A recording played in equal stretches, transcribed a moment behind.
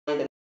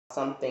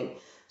something.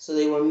 So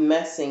they were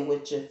messing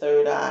with your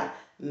third eye,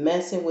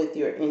 messing with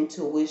your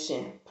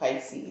intuition,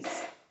 Pisces.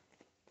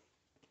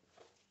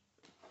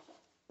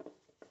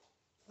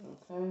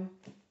 Okay.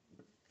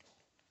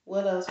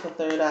 What else for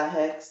third eye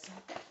hex?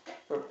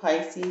 For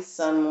Pisces,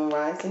 sun, moon,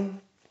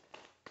 rising.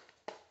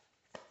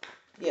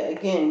 Yeah,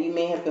 again, you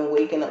may have been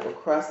waking up with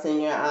crust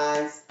in your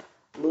eyes,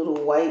 little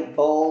white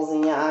balls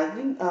in your eyes.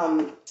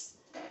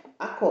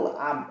 I call it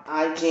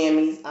eye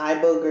jammies, eye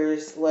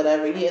boogers,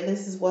 whatever. Yeah,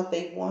 this is what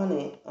they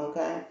wanted,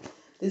 okay?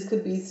 This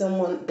could be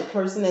someone, the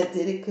person that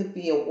did it could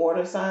be a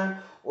water sign,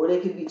 or they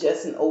could be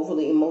just an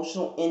overly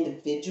emotional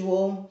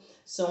individual.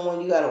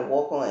 Someone you got to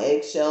walk on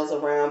eggshells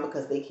around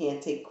because they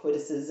can't take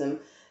criticism.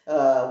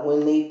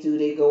 When they do,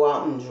 they go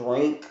out and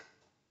drink.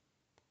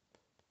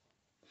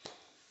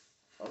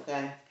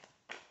 Okay?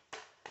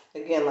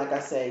 Again, like I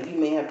said, you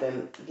may have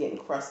been getting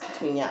crust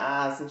between your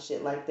eyes and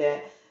shit like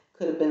that.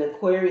 Could have been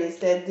Aquarius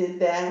that did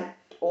that.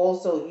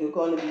 Also, you're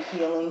going to be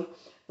healing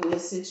from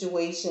this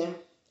situation.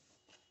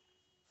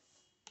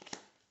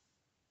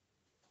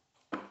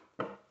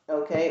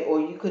 Okay? Or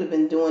you could have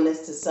been doing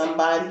this to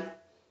somebody.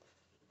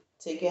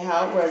 Take it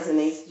how it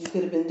resonates. You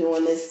could have been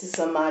doing this to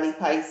somebody,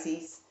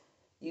 Pisces.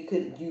 You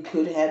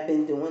could have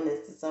been doing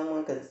this to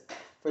someone, because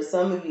for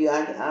some of you,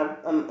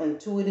 I'm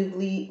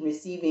intuitively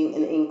receiving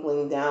an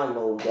inkling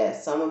download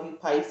that some of you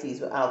Pisces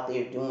were out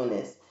there doing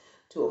this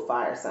to a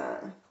fire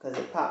sign, because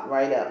it popped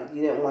right up.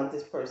 You didn't want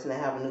this person to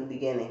have a new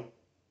beginning.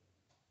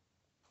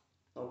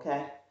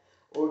 Okay?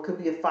 Or it could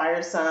be a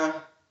fire sign.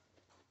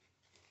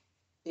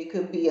 It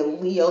could be a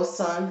Leo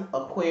sun,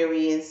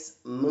 Aquarius,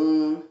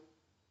 moon,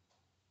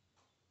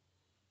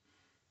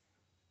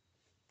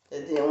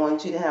 that didn't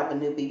want you to have a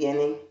new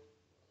beginning.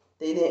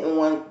 They didn't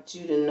want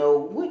you to know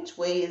which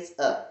way is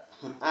up.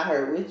 I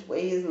heard which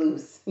way is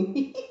loose.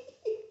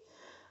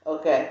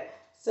 Okay,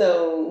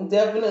 so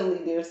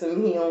definitely there's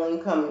some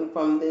healing coming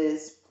from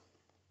this.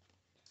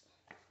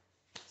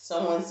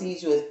 Someone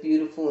sees you as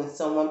beautiful, and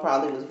someone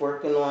probably was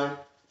working on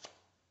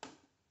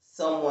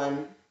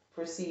someone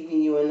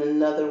perceiving you in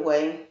another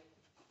way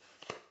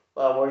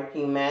by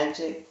working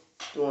magic,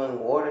 doing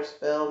water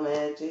spell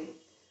magic,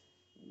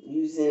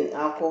 using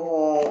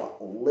alcohol,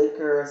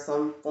 liquor, or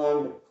some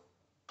form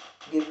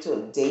to give to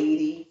a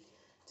deity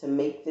to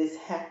make this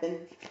happen.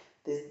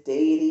 This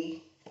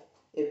deity.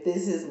 If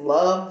this is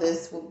love,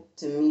 this will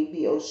to me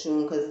be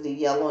Oshun, because of the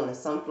yellow and the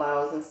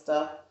sunflowers and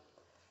stuff.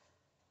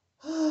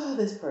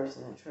 This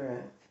person a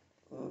trip.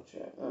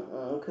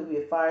 It could be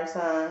a fire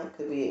sign. It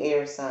could be an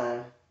air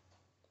sign.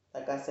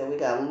 Like I said, we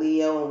got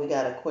Leo and we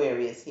got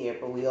Aquarius here,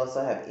 but we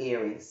also have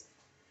Aries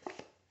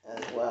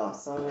as well.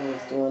 Someone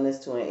is doing this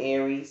to an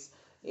Aries.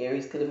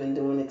 Aries could have been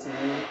doing it to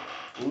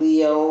you.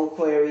 Leo,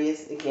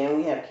 Aquarius. Again,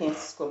 we have Cancer,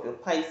 Scorpio,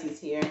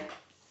 Pisces here.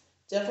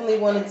 Definitely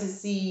wanted to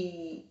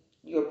see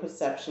your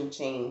perception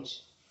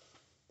change.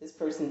 This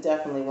person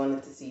definitely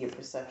wanted to see your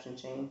perception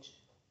change.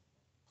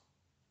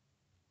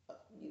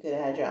 You could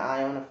have had your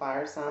eye on a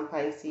fire sign,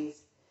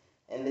 Pisces,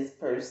 and this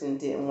person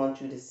didn't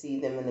want you to see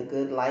them in a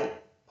good light.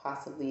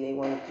 Possibly they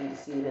wanted you to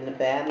see it in a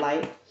bad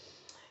light.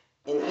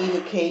 In either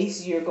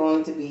case, you're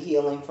going to be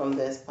healing from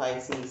this,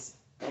 Pisces.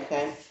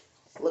 Okay?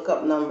 Look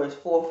up numbers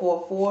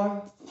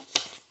 444,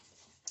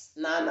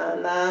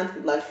 999 if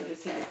you'd like to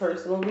receive a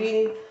personal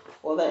reading.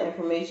 All that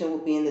information will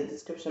be in the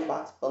description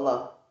box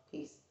below.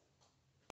 Peace.